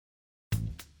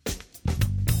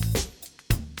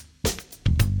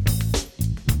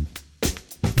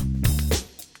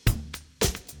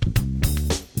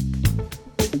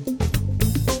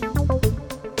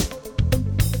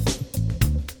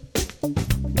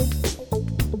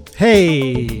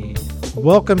Hey,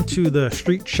 welcome to the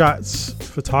Street Shots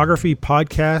Photography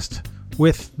Podcast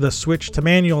with the Switch to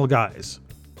Manual guys.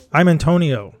 I'm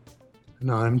Antonio.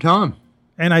 And I'm Tom.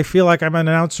 And I feel like I'm an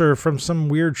announcer from some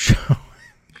weird show.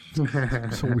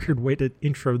 It's a weird way to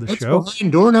intro the show.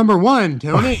 Behind door number one,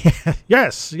 Tony. Oh, yeah.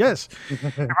 Yes. If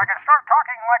I can start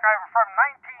talking like I'm from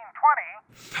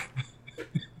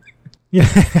 1920. Yeah.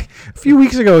 A few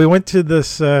weeks ago, we went to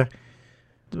this...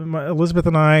 Elizabeth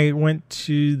and I went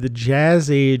to the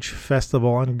Jazz Age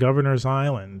Festival on Governor's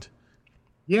Island.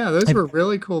 Yeah, those were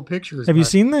really cool pictures. Have you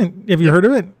seen that? Have you heard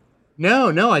of it?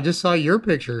 No, I just saw your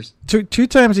pictures. Two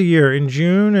times a year, in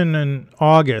June and in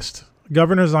August,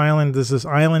 Governor's Island is this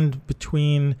island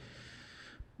between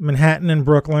Manhattan and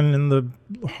Brooklyn in the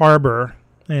harbor,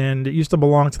 and it used to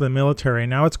belong to the military.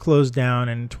 Now it's closed down,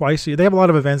 and twice a year, they have a lot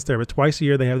of events there, but twice a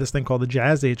year they have this thing called the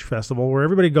Jazz Age Festival where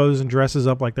everybody goes and dresses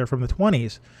up like they're from the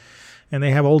 20s. And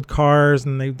they have old cars,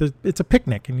 and it's a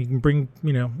picnic, and you can bring,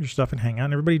 your stuff and hang out,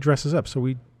 and everybody dresses up. So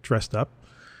we dressed up.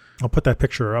 I'll put that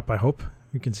picture up, I hope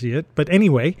you can see it. But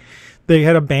anyway, they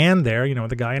had a band there,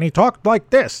 the guy, and he talked like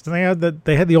this. And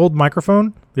they had the old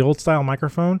microphone, the old style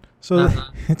microphone. So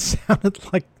it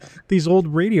sounded like these old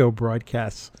radio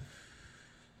broadcasts.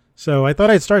 So I thought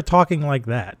I'd start talking like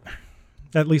that,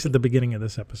 at least at the beginning of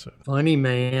this episode. Funny,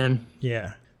 man.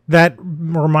 Yeah. That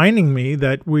reminding me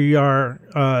that we are,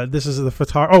 this is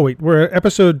the we're at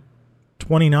episode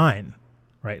 29,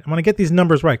 right? I'm going to get these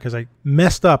numbers right because I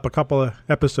messed up a couple of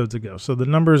episodes ago. So the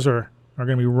numbers are going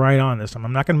to be right on this time.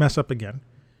 I'm not going to mess up again.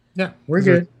 Yeah, we're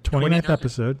good. 29th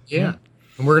episode. Yeah.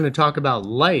 And we're going to talk about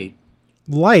light.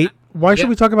 Light? Why should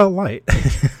we talk about light?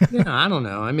 Yeah, I don't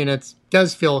know. I mean, it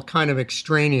does feel kind of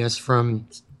extraneous from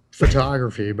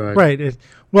photography, but... Right.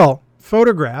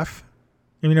 Photograph...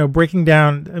 breaking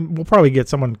down, and we'll probably get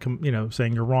someone,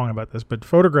 saying you're wrong about this, but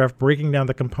photograph, breaking down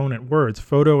the component words,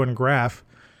 photo and graph,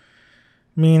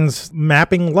 means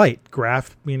mapping light.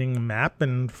 Graph meaning map,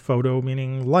 and photo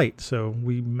meaning light. So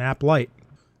we map light.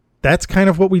 That's kind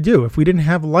of what we do. If we didn't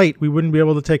have light, we wouldn't be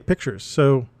able to take pictures.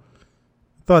 So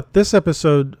I thought this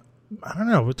episode,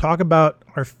 we'll talk about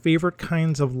our favorite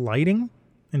kinds of lighting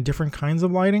and different kinds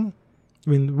of lighting.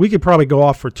 We could probably go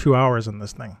off for 2 hours on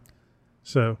this thing.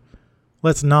 So...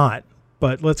 let's not,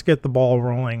 but let's get the ball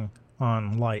rolling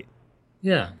on light.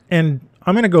 Yeah. And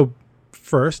I'm going to go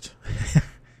first.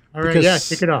 All right, yeah,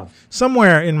 kick it off.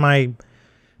 Somewhere in my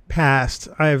past,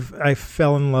 I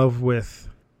fell in love with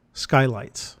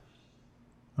skylights.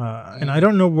 And I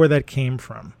don't know where that came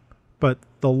from, but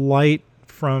the light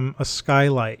from a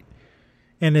skylight.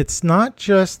 And it's not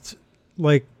just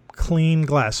like clean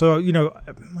glass. So, I'm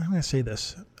going to say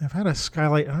this. I've had a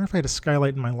skylight. I don't know if I had a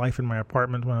skylight in my life in my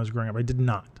apartment when I was growing up. I did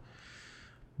not.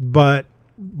 But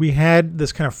we had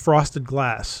this kind of frosted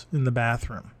glass in the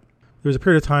bathroom. There was a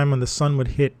period of time when the sun would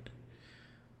hit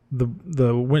the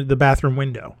bathroom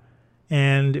window.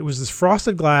 And it was this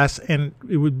frosted glass, and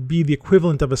it would be the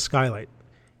equivalent of a skylight.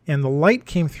 And the light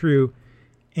came through,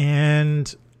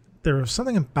 and there was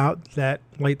something about that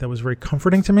light that was very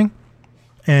comforting to me.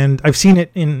 And I've seen it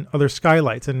in other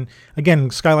skylights. And again,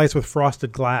 skylights with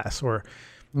frosted glass or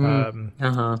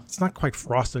it's not quite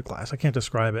frosted glass. I can't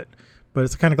describe it. But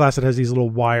it's the kind of glass that has these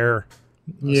little wire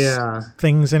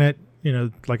things in it,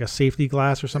 like a safety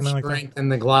glass or something like that. Strength in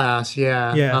the glass,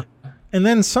 yeah. Yeah. And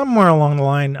then somewhere along the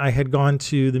line, I had gone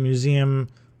to the museum,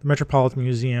 the Metropolitan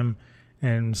Museum,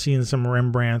 and seen some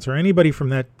Rembrandts or anybody from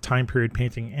that time period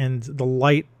painting. And the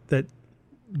light that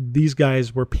these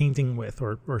guys were painting with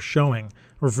or showing,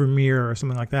 or Vermeer or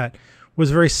something like that,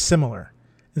 was very similar.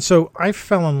 And so I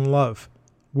fell in love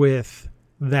with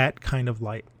that kind of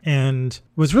light. And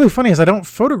what's really funny is I don't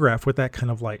photograph with that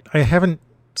kind of light. I haven't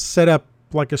set up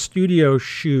like a studio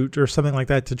shoot or something like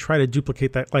that to try to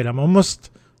duplicate that light. I don't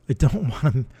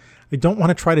want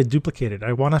to try to duplicate it.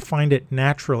 I want to find it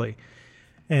naturally.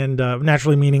 And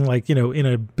naturally meaning like, in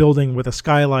a building with a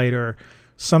skylight or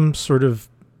some sort of,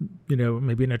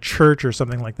 maybe in a church or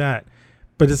something like that.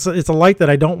 But it's a light that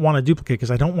I don't want to duplicate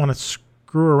because I don't want to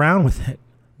screw around with it.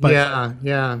 But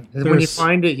yeah. When you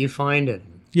find it, you find it.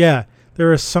 Yeah.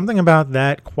 There is something about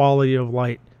that quality of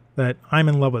light that I'm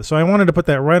in love with. So I wanted to put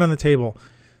that right on the table.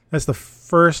 That's the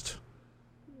first,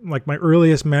 like my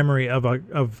earliest memory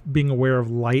of being aware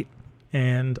of light,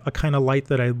 and a kind of light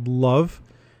that I love,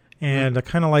 and a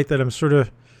kind of light that I'm sort of,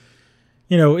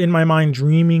 in my mind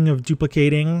dreaming of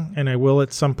duplicating, and I will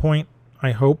at some point,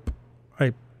 I hope.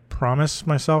 I promise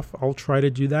myself I'll try to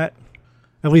do that.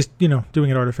 At least, doing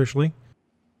it artificially.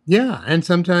 Yeah, and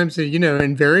sometimes,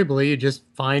 invariably you just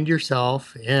find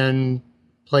yourself in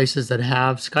places that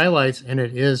have skylights, and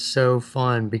it is so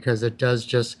fun because it does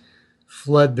just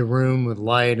flood the room with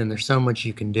light, and there's so much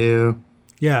you can do.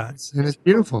 Yeah. And it's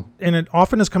beautiful. And it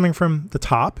often is coming from the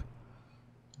top,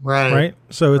 Right. right?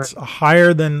 So it's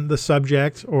higher than the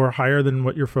subject or higher than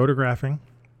what you're photographing.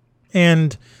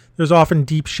 And there's often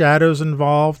deep shadows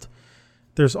involved.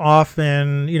 There's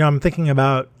often, I'm thinking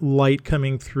about light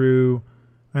coming through,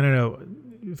 I don't know,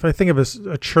 if I think of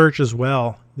a church as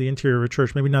well, the interior of a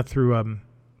church, maybe not through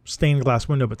stained glass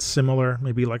window, but similar,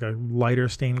 maybe like a lighter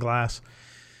stained glass.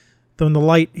 Then the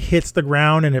light hits the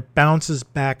ground and it bounces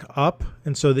back up,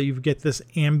 and so that you get this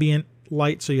ambient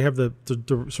light. So you have the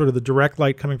sort of the direct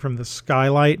light coming from the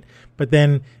skylight, but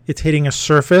then it's hitting a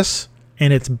surface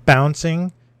and it's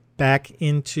bouncing back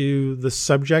into the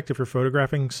subject if you're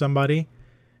photographing somebody.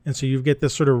 And so you get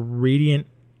this sort of radiant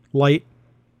light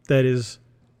that is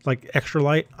like extra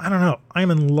light. I don't know.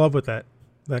 I'm in love with that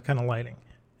kind of lighting.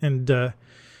 And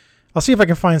I'll see if I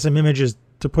can find some images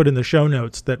to put in the show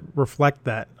notes that reflect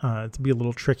that. To be a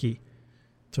little tricky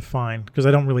to find because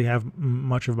I don't really have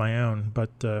much of my own. But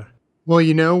well,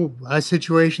 a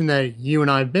situation that you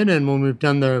and I have been in when we've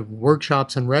done the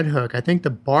workshops in Red Hook, I think the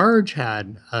barge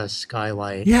had a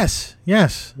skylight. Yes.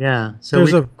 Yeah.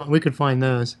 So we could find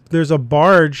those. There's a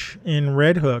barge in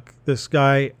Red Hook this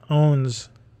guy owns,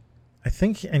 I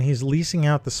think, and he's leasing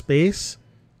out the space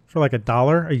for like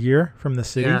 $1 a year from the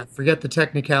city. Yeah, forget the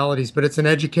technicalities, but it's an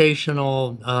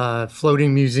educational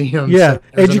floating museum. Yeah, so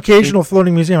educational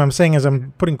floating museum. I'm saying as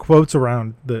I'm putting quotes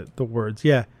around the words.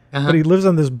 Yeah. But he lives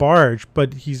on this barge,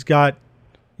 but he's got,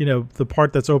 the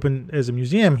part that's open as a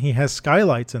museum, he has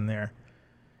skylights in there.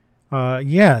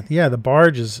 The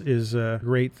barge is a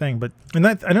great thing. But and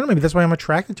that I don't know, maybe that's why I'm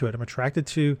attracted to it. I'm attracted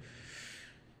to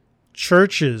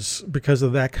churches because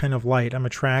of that kind of light. I'm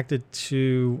attracted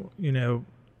to, I don't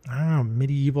know,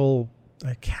 medieval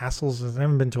castles. I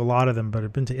haven't been to a lot of them, but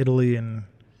I've been to Italy and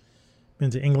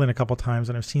been to England a couple times,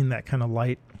 and I've seen that kind of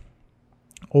light.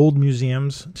 Old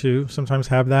museums too sometimes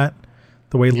have that,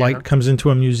 the way light comes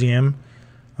into a museum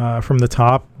from the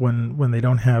top when they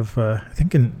don't have I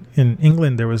think in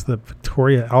England there was the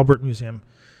Victoria Albert Museum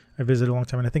I visited a long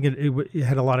time, and I think it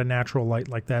had a lot of natural light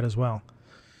like that as well.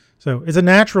 So it's a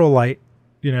natural light,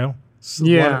 and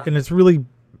it's really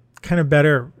kind of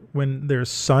better when there's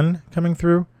sun coming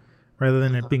through rather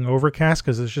than it being overcast,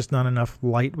 because there's just not enough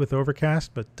light with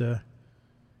overcast. But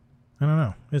I don't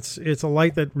know. It's a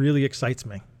light that really excites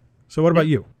me. So what about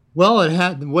you? Well,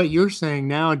 what you're saying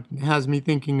now has me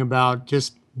thinking about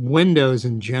just windows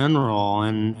in general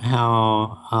and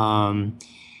how,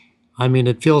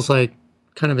 it feels like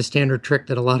kind of a standard trick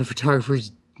that a lot of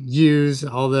photographers use,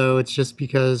 although it's just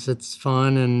because it's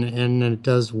fun and it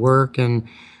does work, and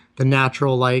the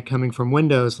natural light coming from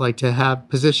windows, like to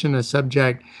position a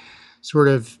subject sort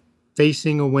of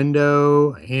facing a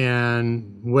window,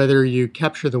 and whether you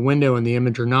capture the window in the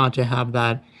image or not, to have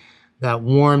that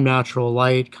warm natural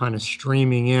light kind of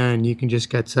streaming in, you can just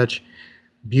get such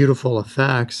beautiful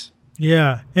effects.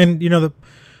 Yeah. And the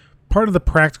part of the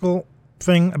practical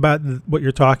thing about what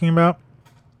you're talking about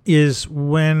is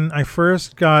when I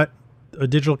first got a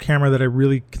digital camera that I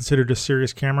really considered a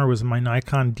serious camera was my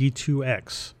Nikon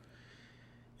D2X.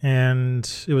 And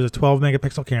it was a 12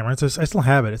 megapixel camera. I still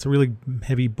have it. It's a really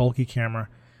heavy, bulky camera.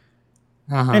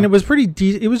 And it was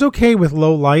it was okay with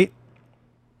low light.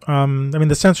 The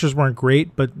sensors weren't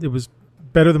great, but it was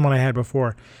better than what I had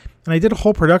before. And I did a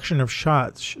whole production of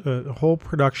shots, a whole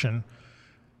production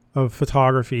of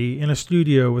photography in a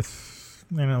studio with,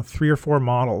 3 or 4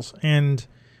 models. And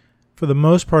for the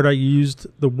most part, I used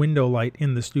the window light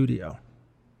in the studio.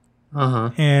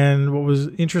 And what was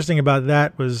interesting about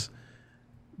that was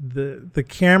the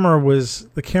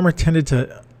camera tended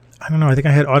to, I don't know, I think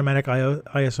I had automatic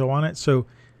ISO on it, so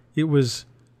it was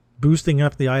boosting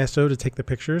up the ISO to take the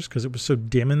pictures because it was so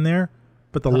dim in there,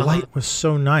 but the light was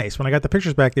so nice. When I got the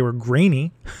pictures back, they were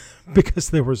grainy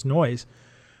because there was noise,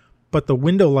 but the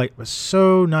window light was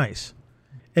so nice.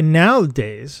 And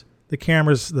nowadays, the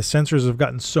sensors have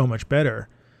gotten so much better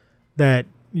that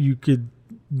you could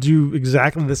do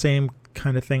exactly the same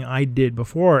kind of thing I did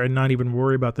before and not even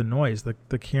worry about the noise.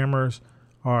 The cameras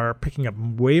are picking up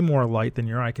way more light than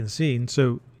your eye can see, and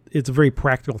so it's a very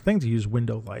practical thing to use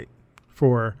window light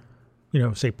for,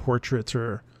 say portraits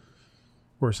or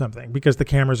something, because the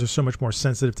cameras are so much more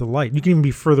sensitive to light. You can even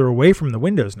be further away from the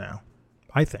windows now,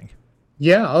 I think.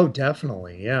 Yeah, oh,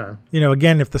 definitely, yeah.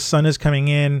 Again, if the sun is coming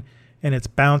in and it's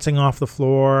bouncing off the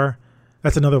floor,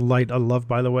 that's another light I love,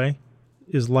 by the way,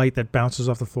 is light that bounces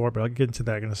off the floor, but I'll get into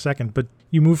that in a second. But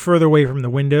you move further away from the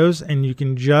windows and you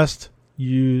can just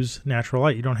use natural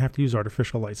light. You don't have to use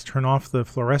artificial lights. Turn off the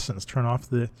fluorescence, turn off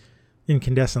the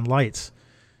incandescent lights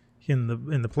in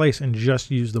the place, and just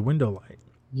use the window light.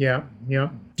 Yeah, yeah.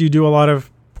 Do you do a lot of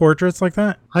portraits like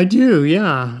that? I do,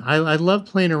 yeah. I love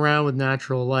playing around with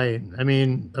natural light. I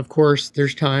mean, of course,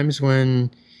 there's times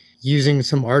when using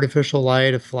some artificial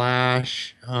light, a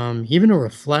flash, even a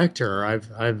reflector.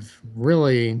 I've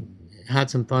really had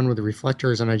some fun with the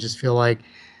reflectors, and I just feel like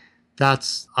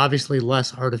that's obviously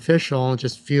less artificial. It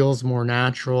just feels more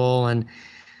natural. And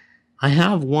I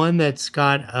have one that's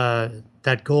got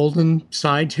that golden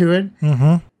side to it,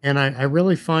 Mm-hmm. and I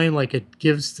really find like it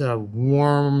gives the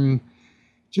warm,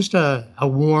 just a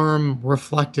warm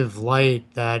reflective light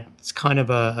that's kind of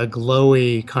a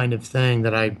glowy kind of thing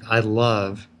that I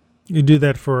love. You do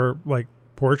that for like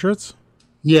portraits?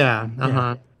 Yeah, Yeah.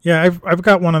 uh-huh. Yeah, I've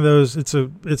got one of those. It's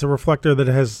a reflector that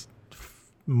has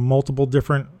multiple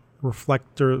different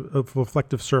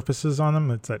reflective surfaces on them.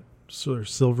 It's that sort of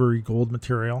silvery gold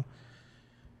material.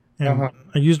 And Uh-huh.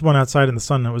 I used one outside in the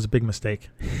sun. That was a big mistake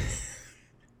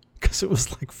because it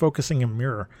was like focusing a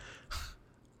mirror.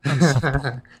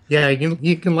 Yeah,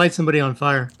 you can light somebody on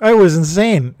fire. I was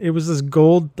insane. It was this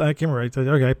gold. I can't remember. I said,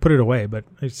 okay, I put it away, but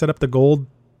I set up the gold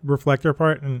reflector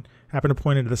part and happened to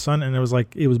point it to the sun, and it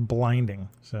was blinding.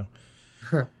 So,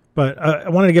 but I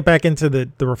wanted to get back into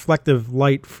the reflective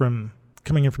light from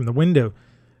coming in from the window.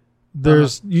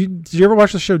 Did you ever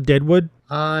watch the show Deadwood?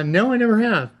 No, I never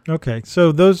have. Okay,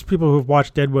 so those people who've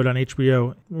watched Deadwood on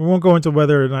HBO, we won't go into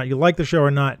whether or not you like the show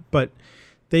or not, but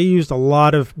they used a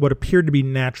lot of what appeared to be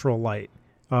natural light,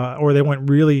 or they went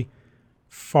really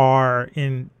far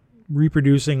in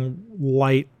reproducing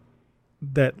light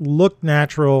that looked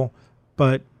natural,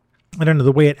 but I don't know,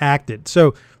 the way it acted.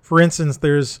 So, for instance,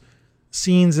 there's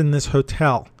scenes in this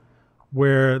hotel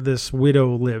where this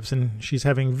widow lives and she's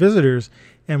having visitors,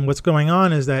 and what's going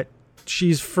on is that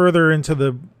she's further into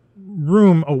the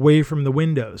room away from the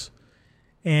windows,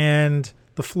 and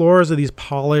the floors are these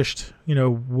polished,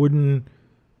 wooden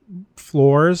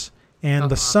floors,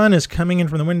 and the sun is coming in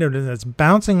from the window and it's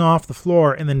bouncing off the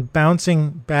floor and then bouncing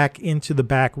back into the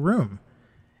back room,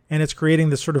 and it's creating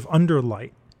this sort of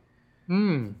underlight.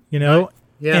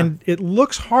 Yeah. And it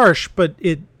looks harsh, but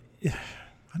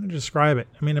how to describe it?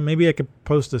 I mean, maybe I could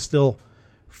post a still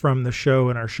from the show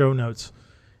in our show notes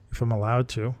if I'm allowed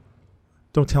to.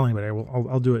 Don't tell anybody.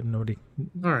 I'll do it. Nobody.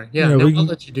 All right. Yeah, we I'll can,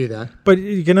 let you do that. But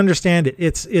you can understand it.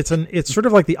 It's sort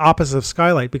of like the opposite of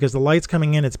skylight, because the light's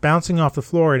coming in, it's bouncing off the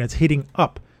floor, and it's hitting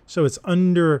up, so it's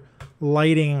under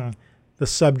lighting the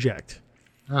subject.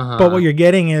 Uh-huh. But what you're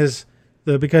getting is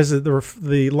because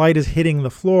the light is hitting the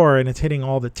floor and it's hitting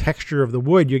all the texture of the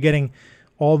wood. You're getting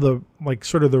all the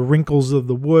sort of the wrinkles of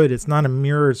the wood. It's not a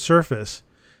mirrored surface,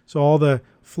 so all the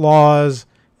flaws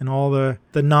and all the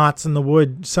knots in the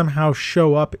wood somehow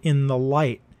show up in the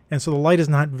light. And so the light is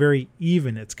not very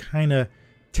even. It's kind of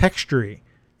textury,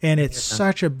 and it's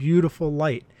such a beautiful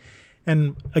light.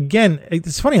 And again,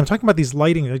 it's funny, I'm talking about these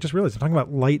lighting. I just realized I'm talking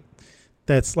about light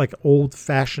that's like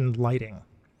old-fashioned lighting.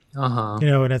 Uh-huh.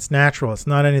 And it's natural. It's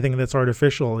not anything that's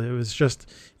artificial. It was just,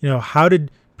 how did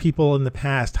people in the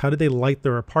past, how did they light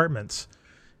their apartments?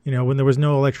 When there was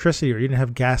no electricity or you didn't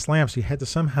have gas lamps, you had to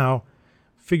somehow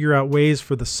figure out ways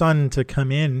for the sun to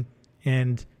come in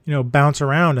and, bounce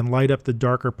around and light up the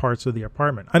darker parts of the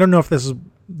apartment. I don't know if this is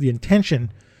the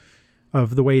intention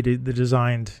of the way they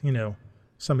designed,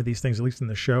 some of these things, at least in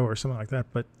the show or something like that.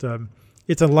 But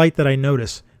it's a light that I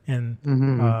notice and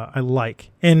I like.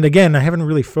 And again, I haven't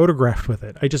really photographed with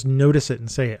it. I just notice it and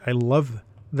say, I love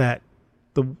that,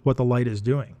 what the light is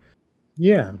doing.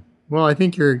 Yeah. Well, I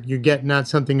think you're getting at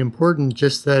something important,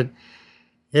 just that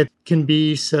it can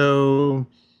be so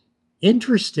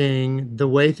interesting the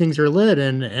way things are lit,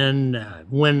 and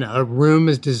when a room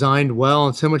is designed well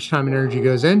and so much time and energy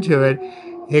goes into it,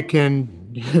 it can.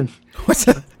 What's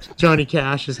that? Johnny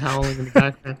Cash is howling in the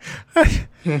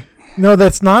background. No,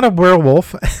 that's not a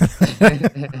werewolf.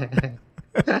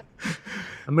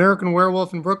 American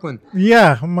Werewolf in Brooklyn.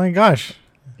 Yeah. Oh my gosh.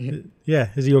 Yeah.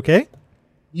 Is he okay?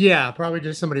 Yeah, probably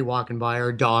just somebody walking by or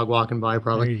a dog walking by,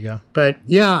 probably. There you go. But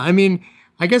yeah, I mean,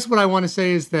 I guess what I want to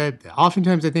say is that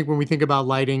oftentimes I think when we think about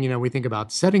lighting, we think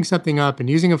about setting something up and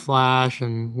using a flash,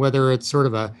 and whether it's sort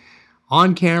of a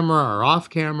on camera or off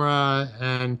camera.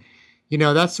 And,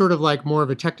 that's sort of like more of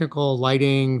a technical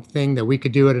lighting thing that we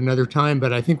could do at another time.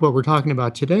 But I think what we're talking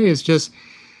about today is just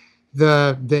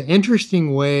the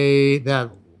interesting way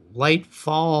that light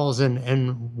falls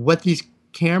and what these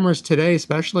cameras today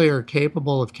especially are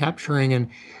capable of capturing, and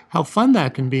how fun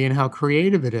that can be and how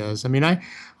creative it is. I mean,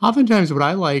 oftentimes what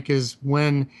I like is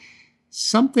when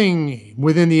something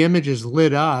within the image is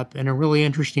lit up in a really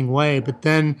interesting way, but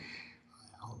then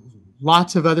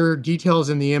lots of other details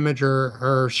in the image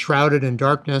are shrouded in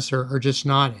darkness or just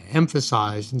not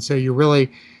emphasized. And so you really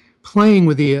playing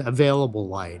with the available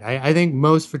light. I think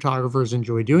most photographers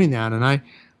enjoy doing that, and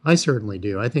I certainly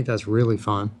do. I think that's really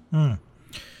fun.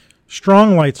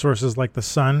 Strong light sources like the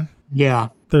sun, Yeah.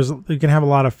 you can have a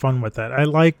lot of fun with that. I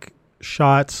like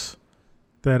shots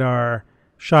that are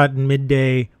shot in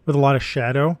midday with a lot of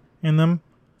shadow in them,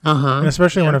 and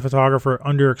especially when a photographer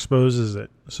underexposes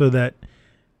it so that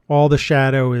all the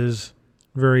shadow is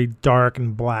very dark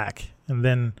and black, and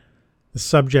then the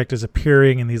subject is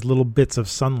appearing in these little bits of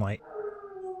sunlight.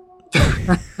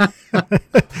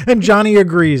 And Johnny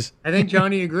agrees. I think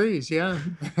Johnny agrees. Yeah.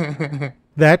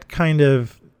 That kind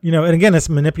of, and again, it's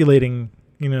manipulating,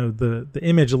 the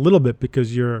image a little bit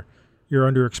because you're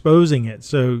underexposing it.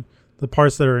 So the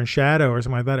parts that are in shadow or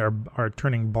something like that are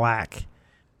turning black,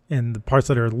 and the parts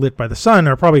that are lit by the sun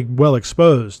are probably well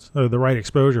exposed, or the right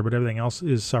exposure, but everything else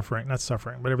is not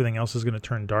suffering, but everything else is going to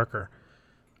turn darker.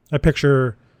 I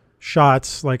picture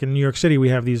shots like in New York City, we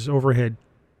have these overhead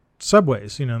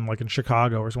subways, like in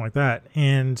Chicago or something like that.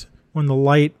 And when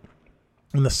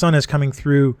the sun is coming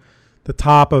through the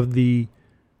top of the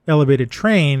elevated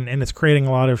train and it's creating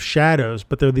a lot of shadows,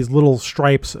 but there are these little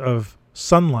stripes of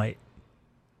sunlight.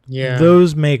 Yeah.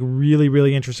 Those make really,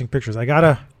 really interesting pictures. I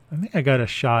think I got a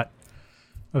shot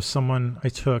of someone I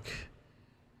took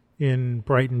in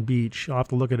Brighton Beach. I'll have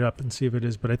to look it up and see if it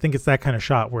is, but I think it's that kind of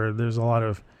shot where there's a lot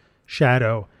of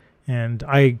shadow, and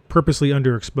I purposely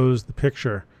underexposed the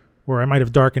picture, or I might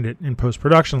have darkened it in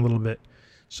post-production a little bit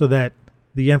so that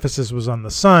the emphasis was on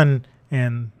the sun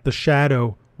and the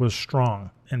shadow was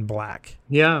strong and black.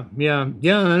 Yeah. No,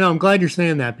 I'm glad you're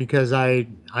saying that, because I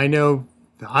know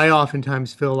I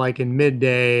oftentimes feel like in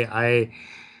midday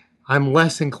I'm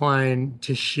less inclined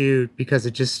to shoot because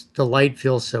the light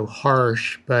feels so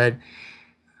harsh. But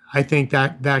I think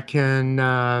that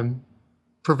can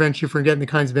prevent you from getting the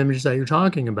kinds of images that you're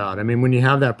talking about. I mean, when you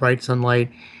have that bright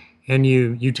sunlight and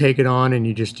you take it on and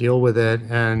you just deal with it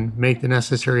and make the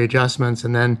necessary adjustments,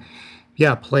 and then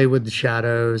play with the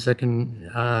shadows, that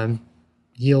can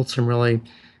yield some really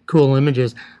cool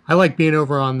images. I like being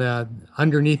over on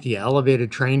underneath the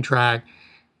elevated train track,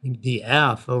 the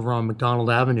F over on McDonald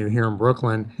Avenue here in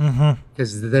Brooklyn,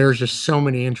 because there's just so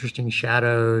many interesting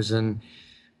shadows and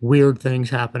weird things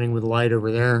happening with light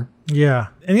over there. Yeah.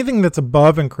 Anything that's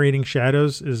above and creating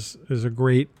shadows is a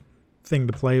great thing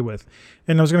to play with.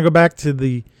 And I was going to go back to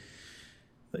the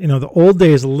old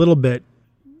days a little bit.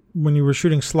 When you were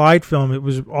shooting slide film, it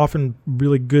was often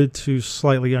really good to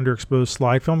slightly underexpose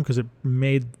slide film because it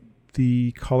made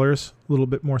the colors a little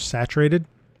bit more saturated,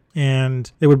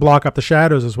 and it would block up the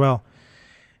shadows as well.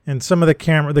 And some of the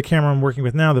camera I'm working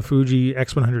with now, the Fuji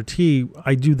X100T,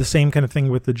 I do the same kind of thing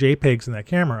with the JPEGs in that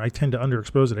camera. I tend to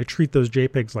underexpose it. I treat those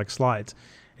JPEGs like slides,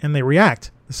 and they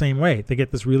react the same way. They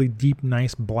get this really deep,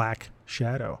 nice black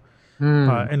shadow,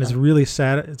 and it's really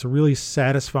It's a really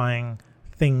satisfying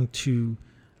thing to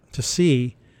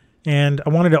see. And I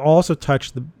wanted to also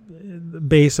touch the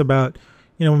base about,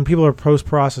 when people are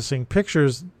post-processing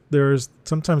pictures, there's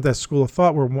sometimes that school of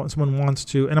thought where someone wants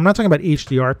to, and I'm not talking about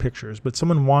HDR pictures, but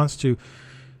someone wants to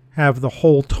have the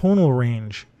whole tonal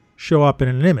range show up in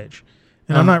an image.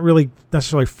 And I'm not really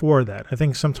necessarily for that. I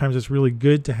think sometimes it's really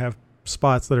good to have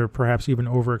spots that are perhaps even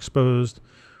overexposed,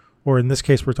 or in this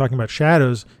case, we're talking about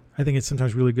shadows. I think it's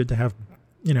sometimes really good to have,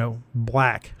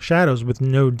 black shadows with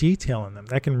no detail in them.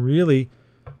 That can really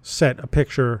set a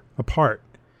picture apart.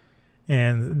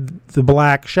 And the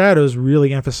black shadows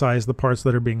really emphasize the parts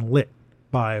that are being lit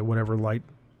by whatever light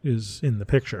is in the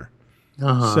picture.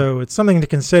 So it's something to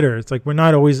consider. It's like we're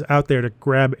not always out there to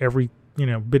grab every,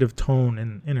 bit of tone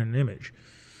in an image.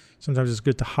 Sometimes it's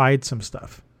good to hide some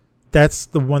stuff. That's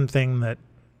the one thing that,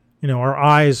 our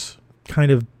eyes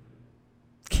kind of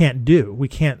can't do. We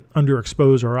can't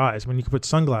underexpose our eyes. I mean, you can put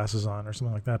sunglasses on or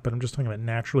something like that, but I'm just talking about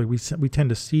naturally. We tend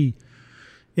to see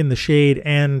in the shade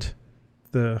and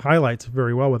the highlights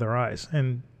very well with our eyes,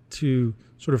 and to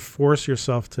sort of force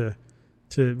yourself to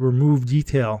remove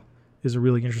detail is a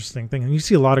really interesting thing. And you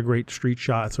see a lot of great street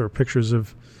shots or pictures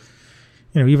of,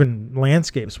 even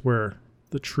landscapes where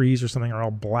the trees or something are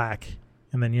all black,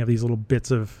 and then you have these little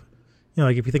bits of,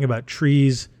 like if you think about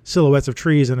trees, silhouettes of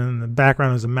trees, and then in the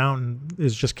background is a mountain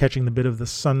is just catching the bit of the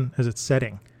sun as it's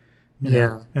setting.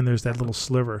 And there's that little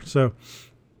sliver. So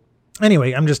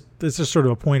anyway, it's just sort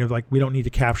of a point of like, we don't need to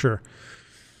capture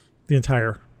the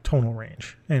entire tonal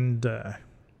range. And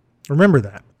remember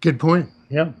that. Good point.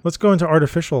 Yeah. Let's go into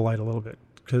artificial light a little bit,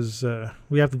 because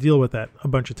we have to deal with that a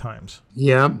bunch of times.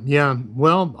 Yeah.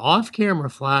 Well,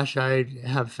 off-camera flash I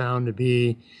have found to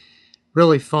be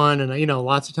really fun. And,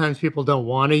 lots of times people don't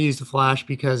want to use the flash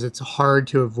because it's hard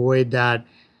to avoid that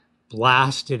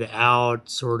blasted out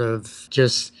sort of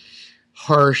just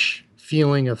harsh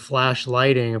feeling of flash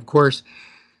lighting. Of course,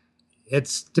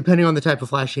 it's depending on the type of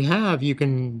flash you have, you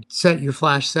can set your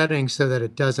flash settings so that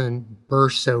it doesn't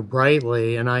burst so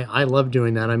brightly. And I love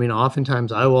doing that. I mean,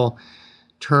 oftentimes I will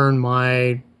turn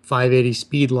my 580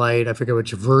 speed light, I forget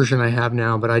which version I have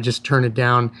now, but I just turn it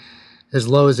down as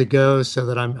low as it goes so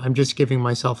that I'm just giving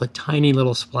myself a tiny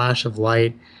little splash of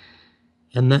light.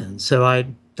 And then,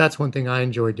 that's one thing I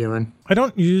enjoy doing. I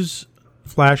don't use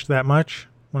flash that much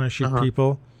when I shoot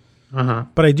people, Uh-huh.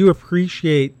 but I do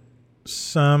appreciate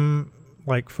some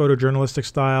like photojournalistic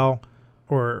style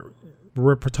or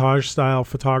reportage style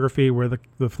photography where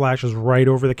the flash is right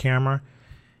over the camera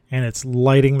and it's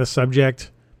lighting the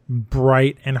subject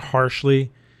bright and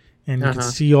harshly, and you can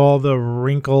see all the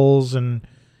wrinkles and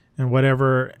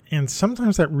whatever. And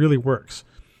sometimes that really works.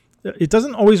 It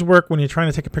doesn't always work when you're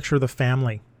trying to take a picture of the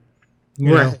family.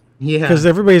 Right. Yeah. Because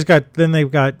they've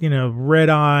got, red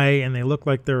eye and they look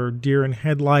like they're deer in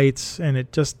headlights and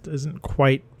it just doesn't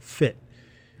quite fit.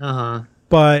 Uh-huh.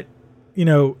 But,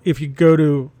 if you go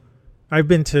to, I've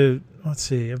been to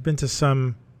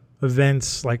some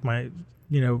events like my,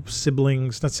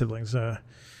 siblings, not siblings,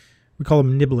 we call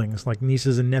them nibblings, like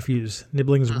nieces and nephews,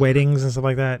 nibblings, weddings and stuff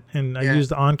like that. And I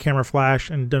used the on-camera flash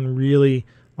and done really,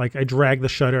 like I drag the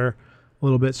shutter a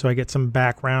little bit so I get some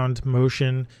background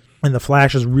motion. And the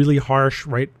flash is really harsh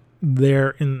right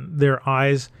there in their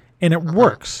eyes. And it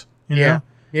works, you know?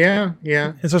 Yeah.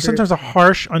 And so sometimes a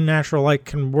harsh, unnatural light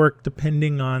can work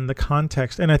depending on the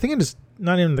context. And I think it is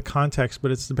not even the context, but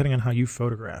it's depending on how you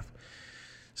photograph.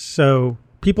 So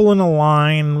people in a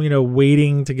line,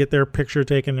 waiting to get their picture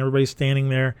taken, everybody's standing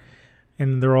there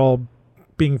and they're all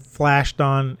being flashed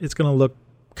on, it's going to look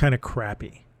kind of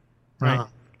crappy, right?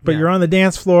 But you're on the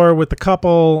dance floor with the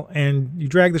couple and you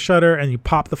drag the shutter and you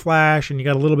pop the flash and you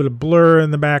got a little bit of blur in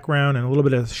the background and a little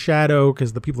bit of shadow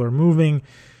because the people are moving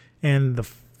and the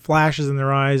flashes in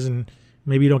their eyes, and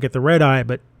maybe you don't get the red eye,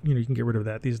 but you can get rid of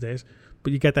that these days.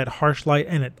 But you get that harsh light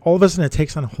and it all of a sudden it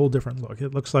takes on a whole different look.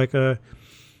 It looks like a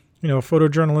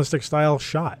photojournalistic style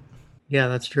shot. Yeah,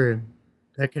 that's true.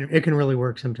 It can really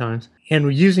work sometimes.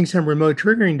 And using some remote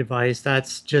triggering device,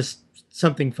 that's just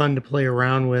something fun to play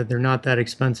around with. They're not that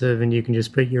expensive, and you can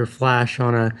just put your flash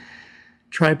on a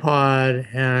tripod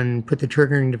and put the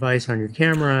triggering device on your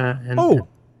camera. And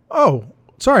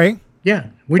sorry. Yeah,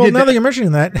 now that you're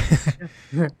mentioning that,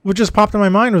 what just popped in my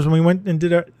mind was when we went and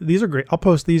did these are great. I'll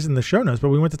post these in the show notes, but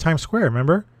we went to Times Square,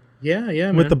 remember?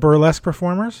 Yeah, with the burlesque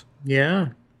performers. Yeah.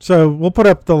 So we'll put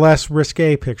up the less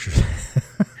risque pictures.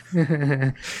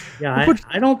 Yeah,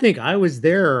 I don't think I was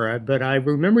there, but I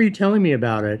remember you telling me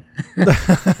about it.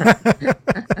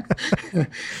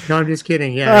 No, I'm just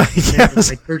kidding. Yeah, my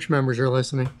church members are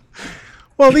listening.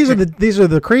 Well, these are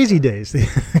the crazy days.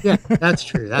 Yeah, that's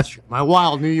true. That's true. My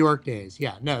wild New York days.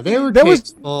 Yeah, no, they were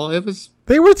tasteful.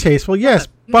 They were tasteful, yes.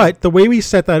 Yeah. But the way we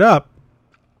set that up,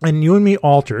 and you and me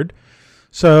altered.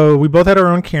 So we both had our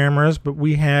own cameras, but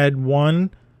we had one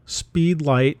speed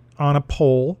light on a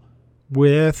pole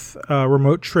with a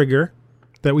remote trigger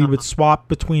that we would swap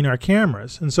between our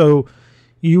cameras. And so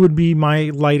you would be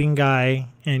my lighting guy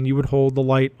and you would hold the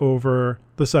light over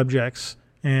the subjects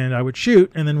and I would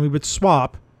shoot, and then we would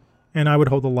swap and I would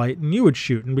hold the light and you would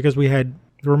shoot. And because we had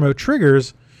the remote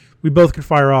triggers, we both could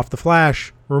fire off the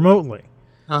flash remotely.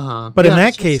 But in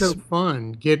that case, it's so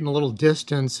fun getting a little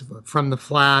distance from the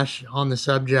flash on the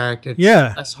subject. It's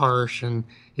less harsh, and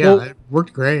it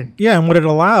worked great. Yeah, and what it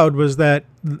allowed was that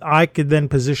I could then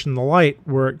position the light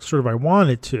where sort of I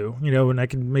wanted to, and I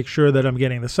could make sure that I'm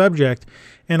getting the subject,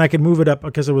 and I could move it up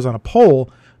because it was on a pole.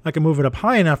 I could move it up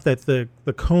high enough that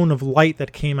the cone of light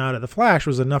that came out of the flash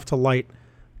was enough to light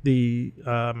the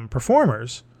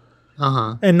performers,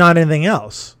 and not anything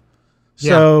else.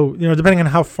 So, depending on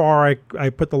how far I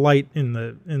put the light in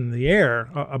the air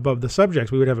above the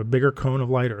subjects, we would have a bigger cone of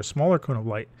light or a smaller cone of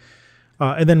light.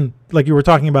 And then, like you were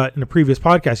talking about in a previous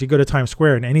podcast, you go to Times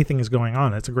Square and anything is going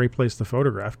on. It's a great place to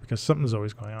photograph because something's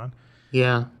always going on.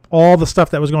 Yeah. All the stuff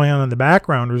that was going on in the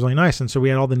background was really nice. And so we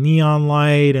had all the neon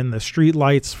light and the street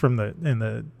lights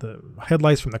the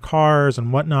headlights from the cars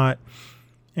and whatnot.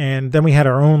 And then we had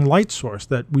our own light source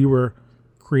that we were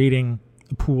creating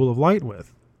a pool of light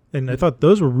with. And I thought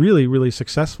those were really, really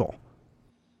successful.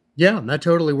 Yeah, that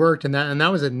totally worked. And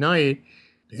that was at night.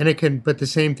 And but the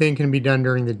same thing can be done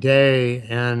during the day.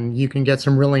 And you can get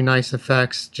some really nice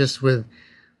effects just with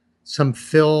some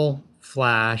fill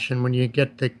flash. And when you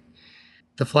get the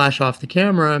flash off the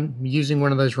camera, using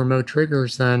one of those remote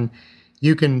triggers, then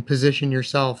you can position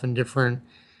yourself in different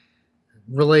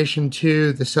relation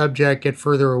to the subject, get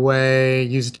further away,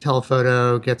 use a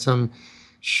telephoto, get some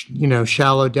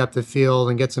shallow depth of field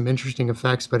and get some interesting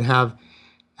effects, but have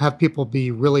have people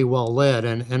be really well lit.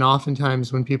 And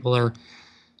oftentimes when people are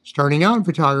starting out in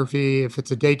photography, if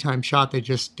it's a daytime shot, they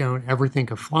just don't ever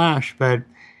think of flash, but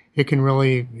it can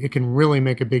really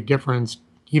make a big difference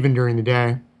even during the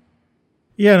day.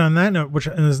 Yeah, and on that note,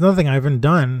 and there's another thing I haven't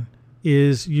done,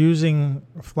 is using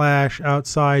flash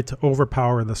outside to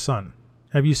overpower the sun.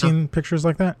 Have you seen pictures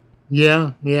like that?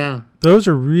 Yeah, yeah. Those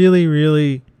are really,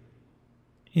 really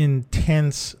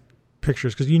intense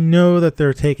pictures because you know that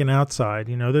they're taken outside.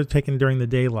 You know they're taken during the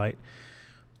daylight.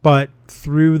 But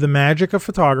through the magic of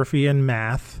photography and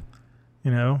math,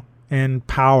 and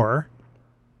power,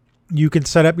 you can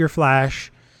set up your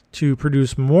flash to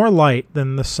produce more light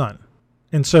than the sun.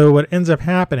 And so what ends up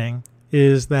happening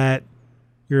is that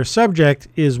your subject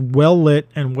is well lit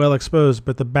and well exposed,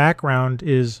 but the background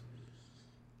is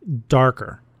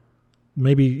darker,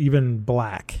 maybe even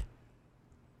black.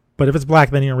 But if it's black,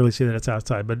 then you don't really see that it's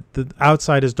outside. But the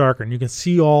outside is darker, and you can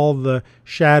see all the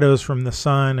shadows from the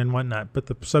sun and whatnot. But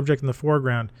the subject in the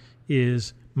foreground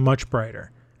is much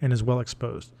brighter and is well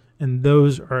exposed. And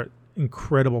those are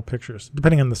incredible pictures,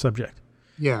 depending on the subject.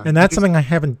 Yeah. And that's something I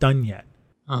haven't done yet.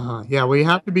 Yeah, well, you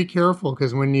have to be careful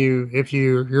because if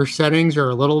your settings are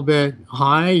a little bit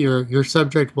high, your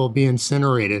subject will be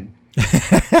incinerated.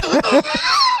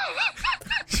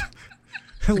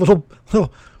 A little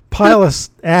pile of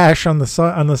ash on the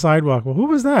sidewalk. Well, who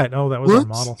was that? Oh, that was our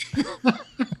model.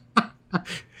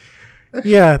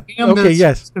 Yeah. Okay.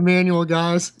 Yes. The manual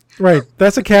guys. Right.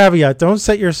 That's a caveat. Don't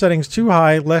set your settings too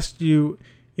high lest you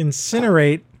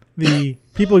incinerate the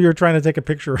people you're trying to take a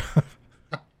picture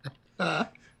of.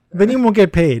 Then you won't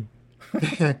get paid.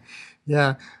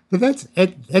 Yeah, but that's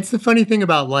the funny thing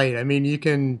about light. I mean, you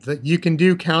can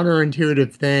do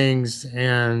counterintuitive things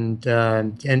and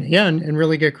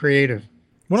really get creative.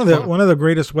 One of the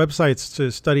greatest websites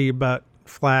to study about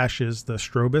flash is the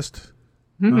Strobist.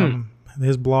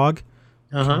 His blog.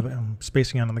 I'm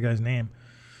spacing out on the guy's name,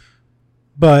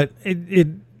 but it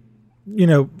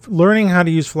learning how to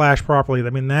use flash properly. I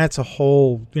mean, that's a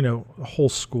whole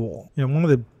school. One of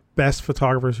the best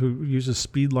photographers who uses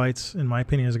speed lights, in my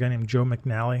opinion, is a guy named Joe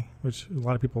McNally, which a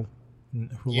lot of people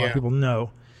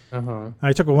know.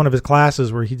 I took one of his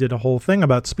classes where he did a whole thing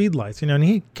about speed lights, and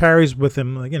he carries with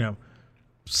him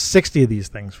 60 of these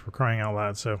things, for crying out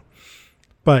loud. So,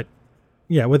 but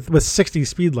yeah, with 60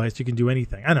 speed lights, you can do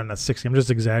anything. I don't know, 60. I'm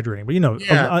just exaggerating, but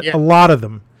a lot of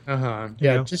them.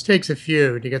 Yeah, it just takes a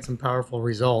few to get some powerful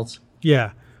results.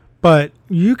 Yeah. But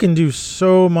you can do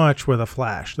so much with a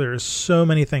flash. There's so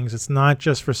many things. It's not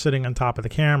just for sitting on top of the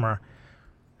camera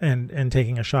and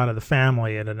taking a shot of the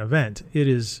family at an event.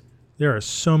 There are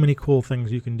so many cool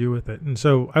things you can do with it. And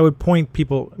so I would point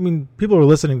people, people who are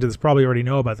listening to this probably already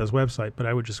know about this website, but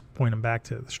I would just point them back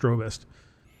to the Strobist.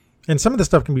 And some of the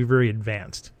stuff can be very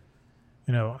advanced.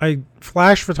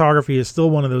 Flash photography is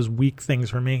still one of those weak things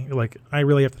for me. Like, I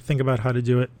really have to think about how to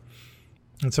do it.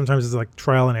 And sometimes it's like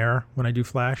trial and error when I do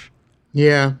flash.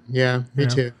 Yeah, me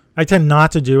too. I tend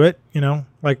not to do it,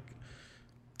 like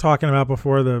talking about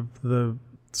before the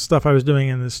stuff I was doing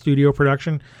in the studio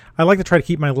production. I like to try to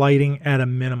keep my lighting at a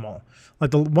minimal.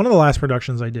 Like one of the last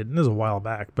productions I did, and this was a while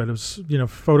back, but it was,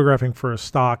 photographing for a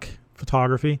stock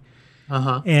photography.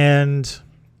 And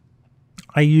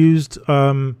I used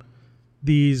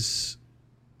these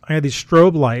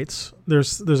strobe lights.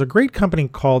 There's a great company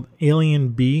called Alien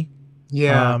Bee.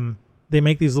 Yeah. They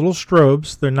make these little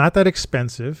strobes. They're not that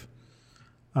expensive.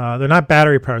 They're not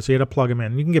battery powered, so you have to plug them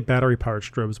in. You can get battery powered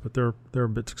strobes, but they're a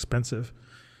bit expensive.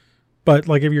 But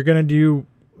like if you're going to do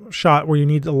a shot where you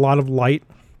need a lot of light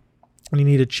and you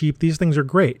need it cheap, these things are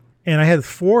great. And I had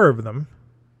 4 of them,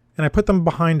 and I put them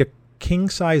behind a king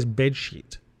size bed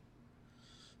sheet.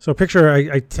 So picture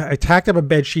I tacked up a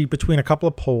bed sheet between a couple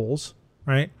of poles,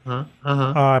 right?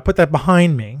 I put that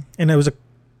behind me, and it was a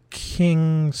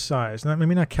king size,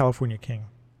 maybe not California king.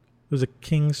 It was a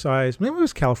king size. Maybe it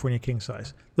was California king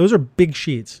size. Those are big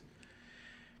sheets.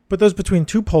 Put those between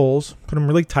 2 poles, put them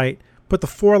really tight, put the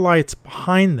 4 lights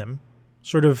behind them,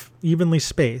 sort of evenly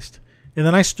spaced. And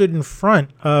then I stood in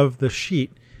front of the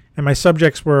sheet, and my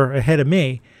subjects were ahead of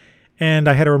me, and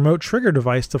I had a remote trigger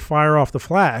device to fire off the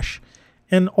flash.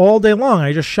 And all day long,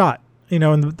 I just shot,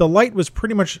 and the light was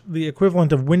pretty much the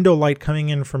equivalent of window light coming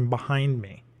in from behind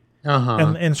me.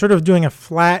 And sort of doing a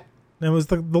flat, it was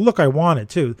the look I wanted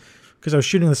too, because I was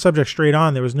shooting the subject straight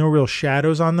on. There was no real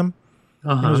shadows on them.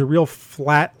 It was a real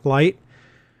flat light,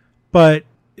 but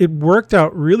it worked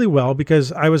out really well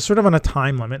because I was sort of on a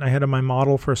time limit. I had my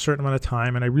model for a certain amount of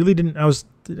time, and I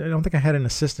don't think I had an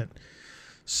assistant.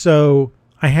 So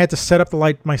I had to set up the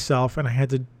light myself, and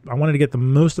I wanted to get the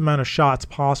most amount of shots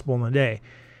possible in the day.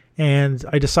 And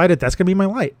I decided that's going to be my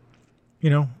light.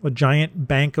 a giant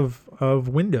bank of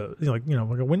windows, like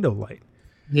a window light.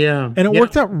 Yeah. And it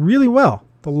worked out really well.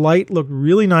 The light looked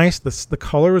really nice. The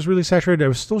color was really saturated. I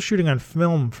was still shooting on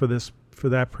film for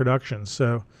that production.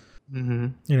 So,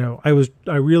 I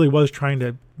really was trying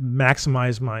to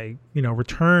maximize my,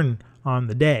 return on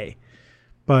the day.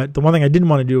 But the one thing I didn't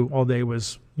want to do all day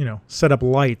was, set up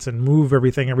lights and move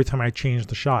everything every time I changed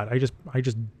the shot. I just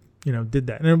did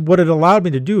that. And what it allowed me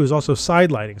to do is also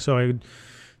side lighting. So I would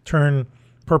turn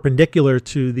perpendicular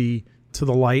to the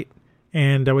light,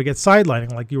 and I would get side lighting,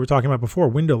 like you were talking about before,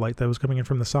 window light that was coming in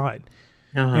from the side.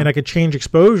 And I could change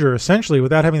exposure essentially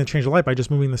without having to change the light by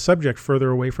just moving the subject further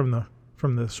away from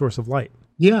the source of light.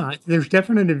 Yeah, there's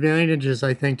definite advantages,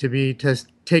 I think, to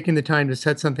taking the time to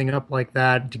set something up like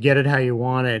that, to get it how you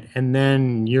want it, and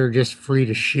then you're just free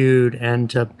to shoot and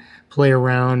to play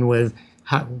around with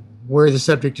where the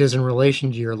subject is in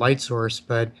relation to your light source.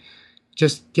 But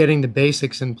just getting the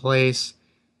basics in place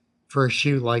for a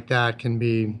shoot like that can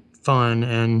be fun,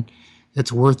 and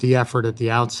it's worth the effort at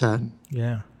the outset.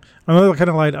 Yeah. Another kind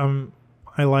of light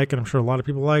I like, and I'm sure a lot of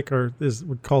people like, is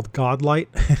called God light.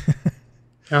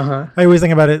 I always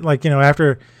think about it like,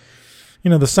 after,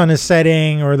 the sun is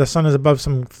setting or the sun is above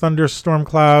some thunderstorm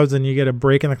clouds and you get a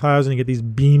break in the clouds and you get these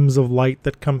beams of light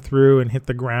that come through and hit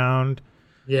the ground.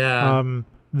 Yeah.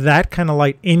 That kind of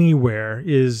light anywhere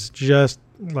is just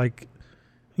like,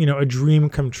 a dream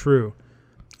come true,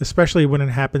 especially when it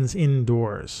happens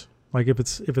indoors. Like if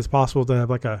it's possible to have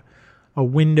like a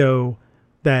window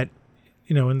that,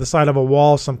 in the side of a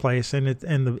wall someplace and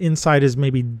the inside is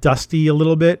maybe dusty a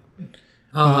little bit.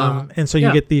 And so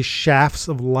you get these shafts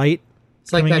of light.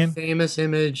 It's like that famous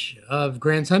image of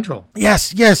Grand Central.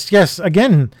 Yes.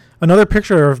 Again, another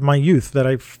picture of my youth that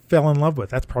I fell in love with.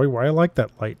 That's probably why I like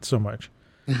that light so much.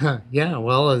 Yeah,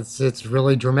 well, it's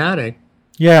really dramatic.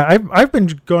 Yeah, I've been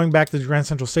going back to the Grand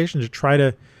Central Station to try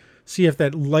to see if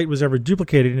that light was ever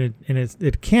duplicated, and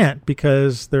it can't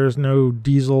because there's no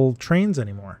diesel trains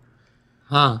anymore.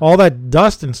 All that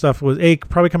dust and stuff was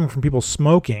probably coming from people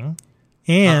smoking,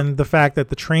 and the fact that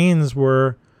the trains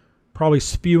were probably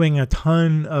spewing a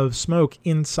ton of smoke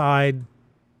inside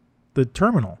the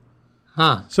terminal.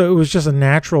 So it was just a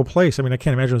natural place. I mean, I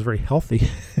can't imagine it was very healthy.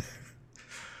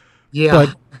 Yeah.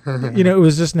 But, it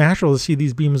was just natural to see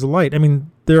these beams of light. I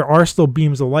mean, there are still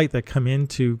beams of light that come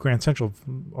into Grand Central,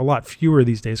 a lot fewer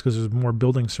these days because there's more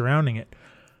buildings surrounding it.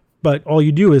 But all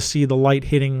you do is see the light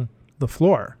hitting the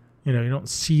floor. You don't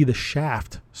see the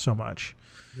shaft so much.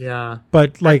 Yeah.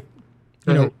 But like,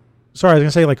 sorry, I was going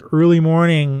to say like early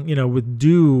morning, with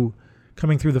dew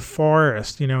coming through the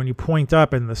forest, and you point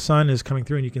up and the sun is coming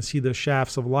through and you can see the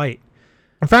shafts of light.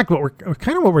 In fact, what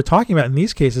we're talking about in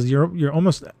these cases, you're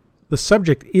almost, the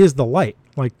subject is the light.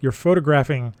 Like you're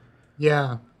photographing.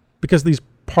 Yeah. Because these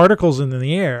particles in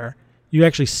the air, you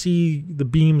actually see the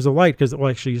beams of light because,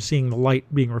 actually you're seeing the light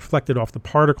being reflected off the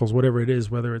particles, whatever it is,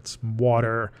 whether it's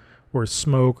water or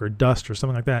smoke or dust or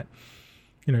something like that.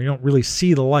 You don't really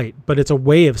see the light, but it's a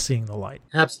way of seeing the light.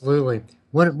 Absolutely.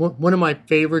 One of my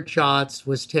favorite shots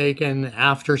was taken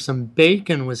after some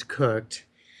bacon was cooked,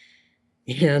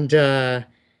 and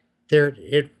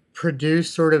it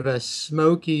produced sort of a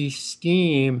smoky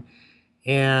steam,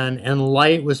 and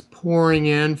light was pouring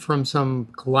in from some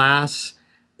glass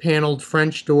paneled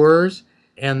French doors,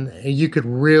 and you could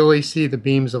really see the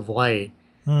beams of light.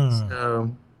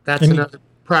 So that's another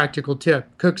practical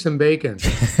tip: cook some bacon.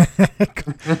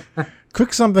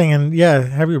 Cook something and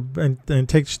have and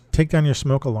take down your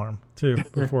smoke alarm too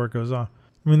before it goes off.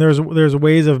 I mean, there's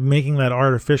ways of making that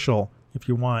artificial if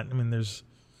you want. I mean,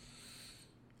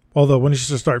 although when you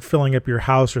just start filling up your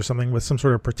house or something with some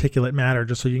sort of particulate matter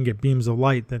just so you can get beams of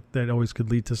light, that always could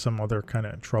lead to some other kind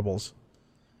of troubles.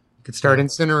 You could start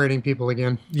incinerating people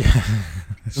again. Yeah,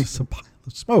 it's just a pile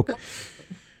of smoke.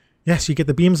 Yes, you get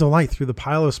the beams of light through the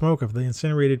pile of smoke of the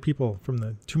incinerated people from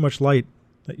the too much light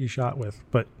that you shot with.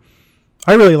 But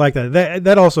I really like that.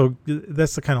 That also,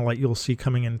 that's the kind of light you'll see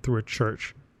coming in through a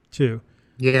church too.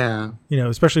 Yeah.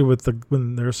 Especially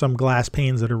when there are some glass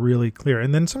panes that are really clear.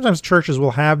 And then sometimes churches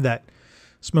will have that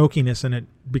smokiness in it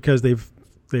because they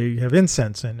have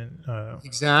incense in it.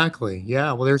 Exactly.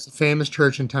 Yeah. Well, there's a famous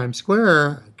church in Times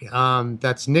Square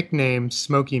that's nicknamed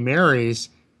Smoky Mary's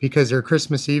because their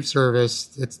Christmas Eve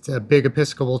service, it's a big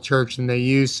Episcopal church, and they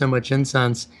use so much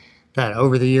incense that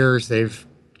over the years they've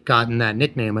gotten that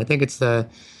nickname. I think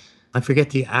I forget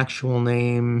the actual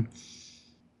name.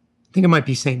 I think it might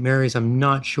be St. Mary's. I'm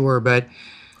not sure, but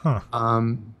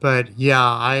yeah,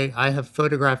 I have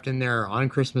photographed in there on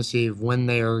Christmas Eve when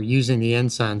they are using the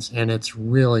incense, and it's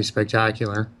really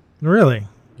spectacular. Really?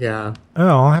 Yeah.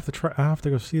 Oh, I'll have to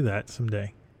go see that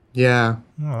someday. Yeah.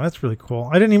 Oh, that's really cool.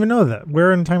 I didn't even know that.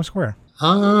 Where in Times Square?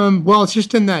 Well, it's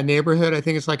just in that neighborhood. I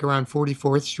think it's like around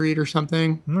 44th Street or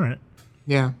something. All right.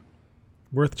 Yeah.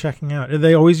 Worth checking out. Do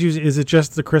they always use, is it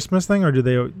just the Christmas thing, or do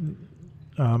they,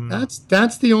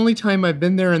 That's the only time I've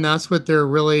been there, and that's what they're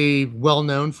really well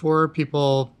known for.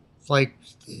 People like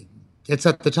it's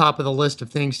at the top of the list of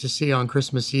things to see on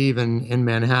Christmas Eve in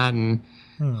Manhattan.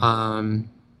 And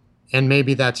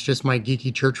maybe that's just my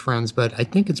geeky church friends, but I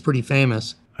think it's pretty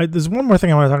famous. there's one more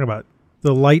thing I want to talk about.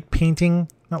 The light painting,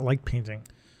 not light painting,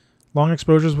 long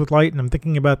exposures with light. And I'm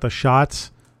thinking about the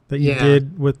shots that you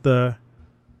did with the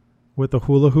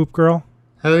hula hoop girl.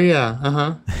 Oh yeah.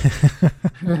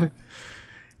 Uh-huh.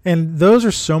 And those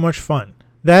are so much fun.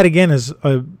 That again is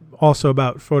also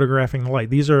about photographing the light.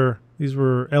 These were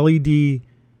LED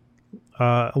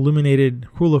illuminated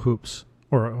hula hoops,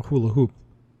 or a hula hoop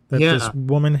that this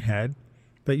woman had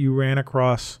that you ran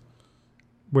across.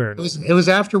 Where it was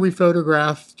after we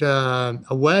photographed a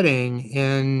wedding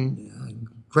in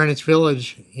Greenwich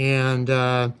Village, and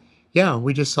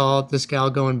we just saw this gal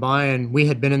going by, and we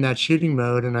had been in that shooting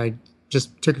mode, and I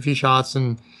just took a few shots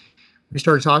and we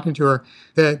started talking to her.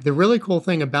 The really cool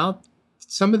thing about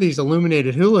some of these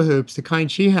illuminated hula hoops, the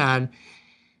kind she had,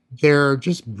 they're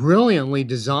just brilliantly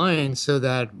designed so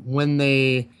that when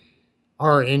they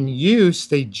are in use,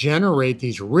 they generate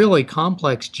these really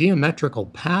complex geometrical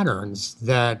patterns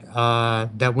that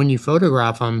when you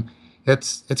photograph them,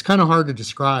 it's kind of hard to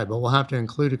describe, but we'll have to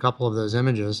include a couple of those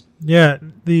images. Yeah,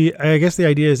 I guess the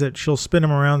idea is that she'll spin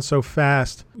them around so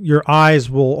fast, your eyes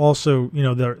will also,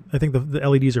 I think the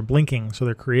LEDs are blinking, so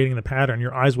they're creating the pattern.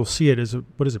 Your eyes will see it as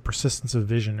persistence of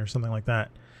vision or something like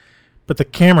that. But the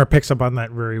camera picks up on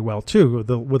that very well too,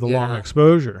 with a long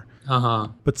exposure.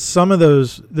 But some of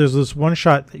those, there's this one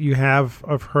shot that you have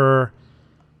of her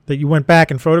that you went back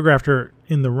and photographed her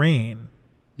in the rain.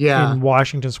 In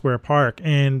Washington Square Park,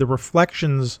 and the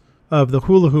reflections of the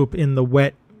hula hoop in the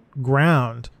wet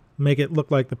ground make it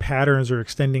look like the patterns are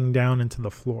extending down into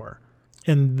the floor.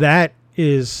 And that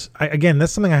is, again,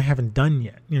 that's something I haven't done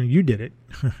yet. You did it,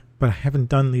 but I haven't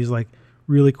done these like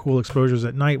really cool exposures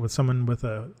at night with someone with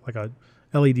a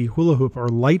LED hula hoop or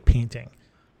light painting.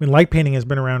 I mean, light painting has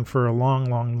been around for a long,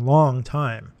 long, long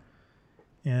time,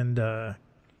 and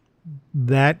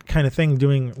that kind of thing,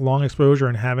 doing long exposure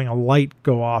and having a light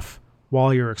go off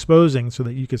while you're exposing so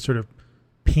that you could sort of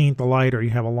paint the light, or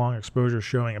you have a long exposure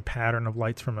showing a pattern of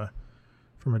lights from a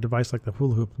device like the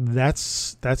hula hoop.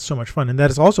 That's so much fun. And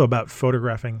that is also about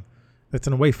photographing. That's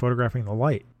in a way photographing the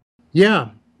light.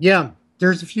 Yeah.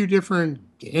 There's a few different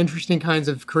interesting kinds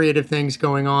of creative things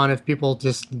going on. If people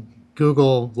just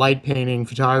Google light painting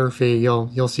photography,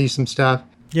 you'll see some stuff.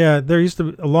 Yeah, there used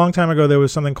to, a long time ago, there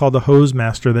was something called the Hose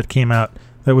Master that came out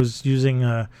that was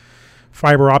using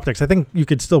fiber optics. I think you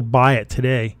could still buy it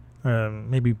today,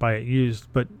 maybe buy it used,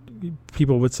 but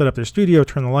people would set up their studio,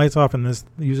 turn the lights off, and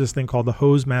use this thing called the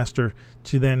Hose Master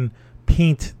to then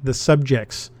paint the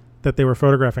subjects that they were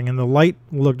photographing. And the light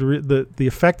looked, the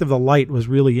effect of the light was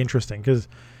really interesting because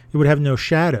it would have no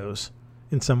shadows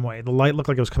in some way. The light looked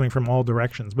like it was coming from all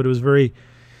directions, but it was very,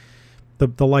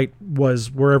 the light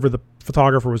was wherever the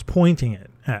photographer was pointing it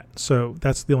at. So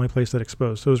that's the only place that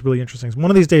exposed. So it was really interesting.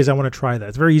 One of these days I want to try that.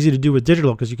 It's very easy to do with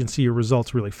digital because you can see your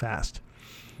results really fast.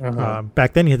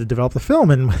 Back then you had to develop the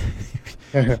film, and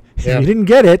if you didn't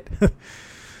get it,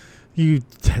 you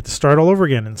had to start all over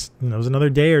again. And it was another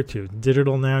day or two.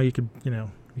 Digital now, you could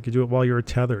do it while you were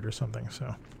tethered or something.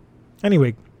 So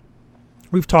anyway,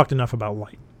 we've talked enough about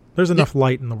light. There's enough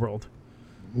light in the world.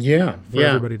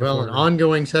 Everybody to an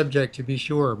ongoing subject to be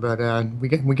sure, but we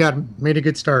made a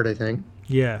good start, I think.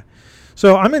 Yeah.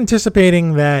 So I'm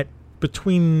anticipating that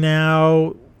between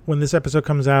now, when this episode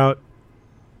comes out,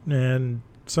 and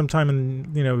sometime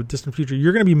in distant future,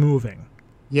 you're going to be moving.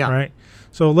 Yeah. Right.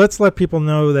 So let's let people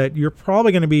know that you're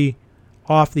probably going to be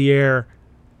off the air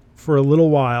for a little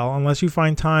while, unless you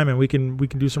find time and we can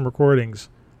do some recordings.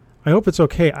 I hope it's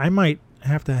okay. I might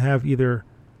have to have either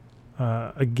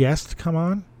a guest come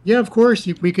on. Yeah, of course.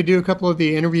 We could do a couple of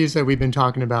the interviews that we've been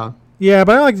talking about. Yeah,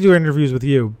 but I like to do interviews with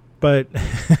you, but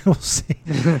we'll see.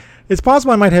 It's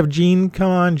possible I might have Gene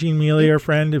come on, Gene Mealy, our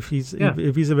friend, if he's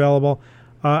available.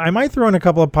 I might throw in a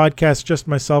couple of podcasts, just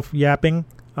myself yapping,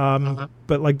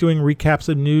 but like doing recaps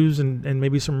of news and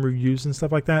maybe some reviews and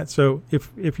stuff like that. So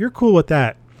if you're cool with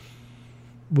that,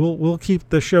 we'll keep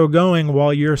the show going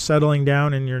while you're settling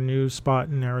down in your new spot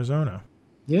in Arizona.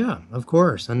 Yeah, of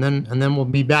course. And then we'll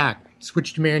be back.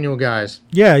 Switch to manual, guys.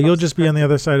 Yeah, you'll just be on the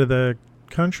other side of the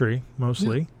country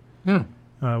mostly. Yeah.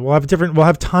 We'll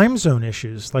have time zone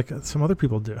issues like some other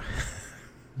people do.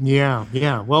 Yeah.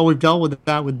 Well, we've dealt with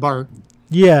that with Bart.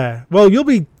 Yeah. Well, you'll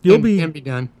be Can be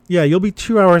done. yeah, you'll be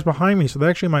 2 hours behind me, so that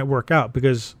actually might work out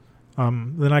because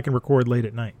then I can record late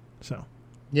at night. So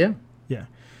Yeah. yeah.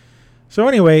 So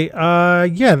anyway,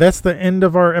 yeah, that's the end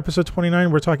of our episode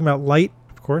 29. We're talking about light,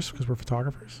 of course, because we're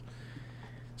photographers.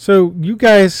 So you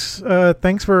guys,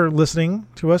 thanks for listening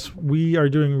to us. We are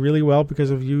doing really well because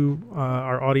of you,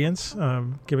 our audience,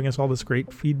 giving us all this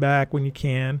great feedback when you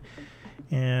can.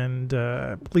 And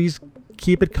please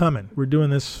keep it coming. We're doing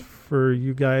this for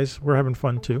you guys. We're having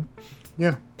fun too.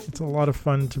 Yeah. It's a lot of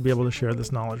fun to be able to share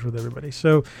this knowledge with everybody.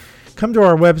 So come to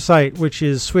our website, which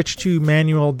is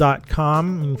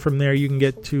switch2manual.com. And from there, you can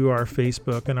get to our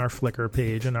Facebook and our Flickr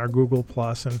page and our Google+.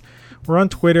 And we're on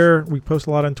Twitter. We post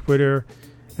a lot on Twitter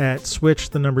at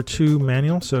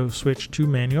switch2manual. So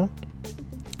switch2manual.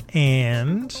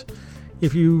 And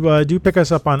if you do pick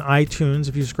us up on iTunes,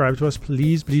 if you subscribe to us,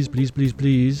 please, please, please, please,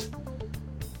 please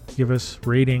give us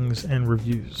ratings and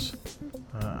reviews.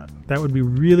 That would be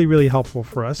really, really helpful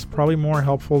for us. Probably more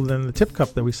helpful than the tip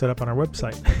cup that we set up on our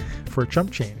website for a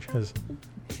chump change, as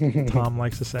Tom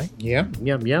likes to say. Yeah.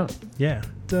 Yeah.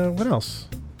 What else?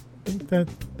 I think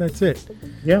that's it.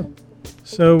 Yeah.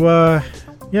 So,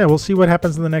 yeah, we'll see what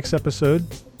happens in the next episode.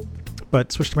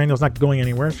 But Switch to Manual is not going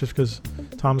anywhere. It's just because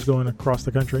Tom's going across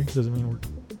the country. Doesn't mean we're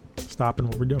stopping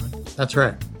what we're doing. That's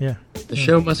right. Yeah. The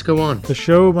show must go on. The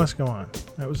show must go on.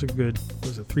 That was a good,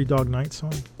 was it Three Dog Night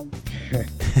song?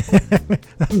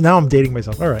 Now I'm dating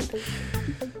myself. All right.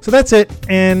 So that's it.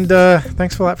 And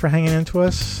thanks a lot for hanging in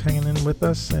with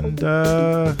us. And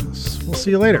we'll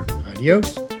see you later.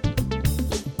 Adios.